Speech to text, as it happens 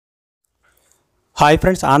Hi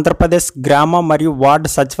friends, Andhra Pradesh గ్రామ మరియు ward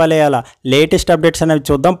సచివాలయాల లేటెస్ట్ అప్డేట్స్ అనేవి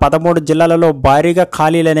చూద్దాం. 13 జిల్లాలలో భారీగా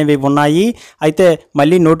ఖాళీలు అనేవి ఉన్నాయి. అయితే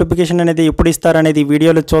మళ్ళీ నోటిఫికేషన్ అనేది ఎప్పుడు ఇస్తారనేది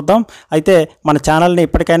వీడియోలో చూద్దాం. అయితే మన ఛానల్ని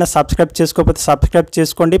ఇప్పటికైనా సబ్స్క్రైబ్ చేసుకోకపోతే సబ్స్క్రైబ్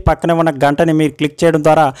చేసుకోండి. పక్కనే ఉన్న గంటని మీరు క్లిక్ చేయడం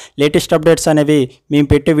ద్వారా లేటెస్ట్ అప్డేట్స్ అనేవి మేము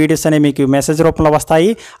పెట్టే వీడియోస్ అనేవి మీకు మెసేజ్ రూపంలో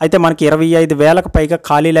వస్తాయి. అయితే మనకి 25,000కు పైగా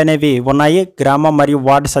ఖాళీలు అనేవి ఉన్నాయి గ్రామ మరియు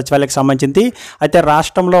వార్డు సచివాలయాలకు సంబంధించి. అయితే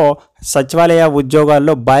రాష్ట్రంలో సచివాలయ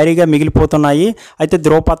ఉద్యోగాల్లో భారీగా మిగిలిపోతున్నాయి. అయితే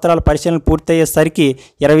ధ్రువపత్రాల పరిశీలన పూర్తయ్యేసరికి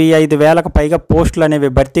 25,000కు పైగా పోస్టులు అనేవి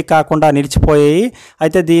భర్తీ కాకుండా నిలిచిపోయాయి.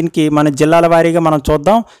 అయితే దీనికి మన జిల్లాల వారీగా మనం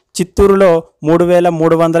చూద్దాం. చిత్తూరులో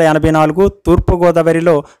 3,384,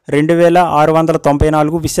 తూర్పుగోదావరిలో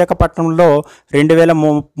 2,694, విశాఖపట్నంలో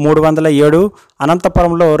 2,307,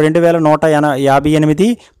 అనంతపురంలో 2,158,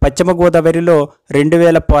 పశ్చిమ గోదావరిలో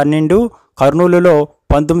 2,012, కర్నూలులో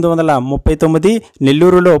 1939,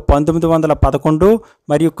 నెల్లూరులో 1911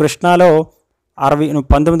 మరియు కృష్ణాలో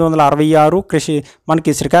 1966,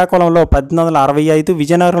 మనకి శ్రీకాకుళంలో 1865,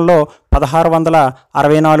 విజయనగరంలో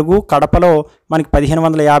 1664, కడపలో మనకి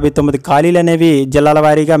 1559 ఖాళీలు అనేవి జిల్లాల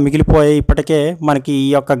వారీగా మిగిలిపోయాయి. ఇప్పటికే మనకి ఈ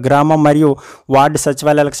యొక్క గ్రామం మరియు వార్డు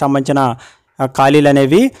సచివాలయాలకు సంబంధించిన ఖాళీలు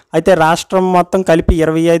అనేవి. అయితే రాష్ట్రం మొత్తం కలిపి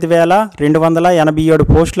 25,287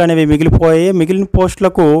 పోస్టులు అనేవి మిగిలిపోయాయి. మిగిలిన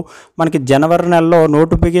పోస్టులకు మనకి జనవరి నెలలో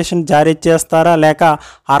నోటిఫికేషన్ జారీ చేస్తారా లేక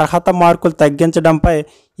అర్హత మార్కులు తగ్గించడంపై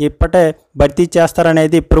ఇప్పటే భర్తీ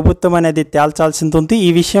చేస్తారనేది ప్రభుత్వం అనేది తేల్చాల్సింది ఉంది. ఈ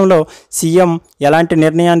విషయంలో సీఎం ఎలాంటి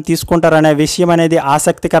నిర్ణయాన్ని తీసుకుంటారనే విషయం అనేది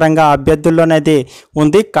ఆసక్తికరంగా అభ్యర్థుల్లో అనేది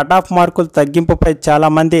ఉంది. కట్ ఆఫ్ మార్కులు తగ్గింపుపై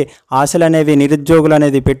చాలామంది ఆశలు అనేవి నిరుద్యోగులు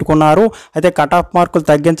అనేది పెట్టుకున్నారు. అయితే కట్ ఆఫ్ మార్కులు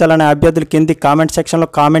తగ్గించాలనే అభ్యర్థులు కింది కామెంట్ సెక్షన్లో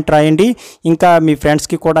కామెంట్ రాయండి. ఇంకా మీ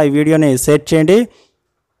ఫ్రెండ్స్కి కూడా ఈ వీడియోని షేర్ చేయండి.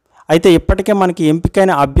 అయితే ఇప్పటికే మనకి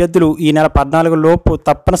ఎంపికైన అభ్యర్థులు ఈ నెల 14 లోపు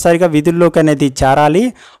తప్పనిసరిగా విధుల్లోకి అనేది చేరాలి.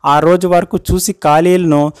 ఆ రోజు వరకు చూసి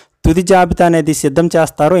ఖాళీలను తుది జాబితా అనేది సిద్ధం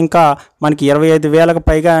చేస్తారు. ఇంకా మనకి 25,000కు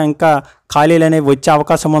పైగా ఇంకా ఖాళీలు అనేవి వచ్చే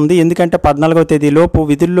అవకాశం ఉంది. ఎందుకంటే 14వ తేదీ లోపు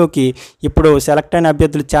విధుల్లోకి ఇప్పుడు సెలెక్ట్ అయిన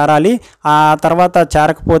అభ్యర్థులు చేరాలి. ఆ తర్వాత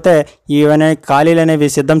చేరకపోతే ఇవన్నీ ఖాళీలు అనేవి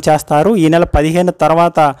సిద్ధం చేస్తారు. ఈ నెల 15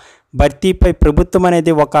 తర్వాత భర్తీపై ప్రభుత్వం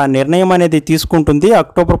అనేది ఒక నిర్ణయం అనేది తీసుకుంటుంది.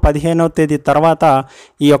 అక్టోబర్ 15వ తేదీ తర్వాత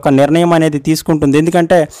ఈ యొక్క నిర్ణయం అనేది తీసుకుంటుంది.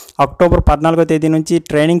 ఎందుకంటే అక్టోబర్ 14వ తేదీ నుంచి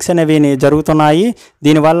ట్రైనింగ్స్ అనేవి జరుగుతున్నాయి.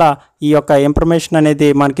 దీనివల్ల ఈ యొక్క ఇన్ఫర్మేషన్ అనేది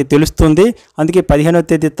మనకి తెలుస్తుంది. అందుకే 15వ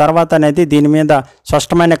తేదీ తర్వాత అనేది దీని మీద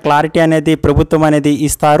స్పష్టమైన క్లారిటీ అనేది ప్రభుత్వం అనేది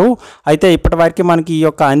ఇస్తారు. అయితే ఇప్పటివరకు మనకి ఈ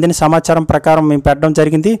యొక్క అందిన సమాచారం ప్రకారం మేము పెట్టడం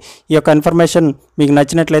జరిగింది. ఈ యొక్క ఇన్ఫర్మేషన్ మీకు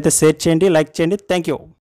నచ్చినట్లయితే షేర్ చేయండి, లైక్ చేయండి. Thank you.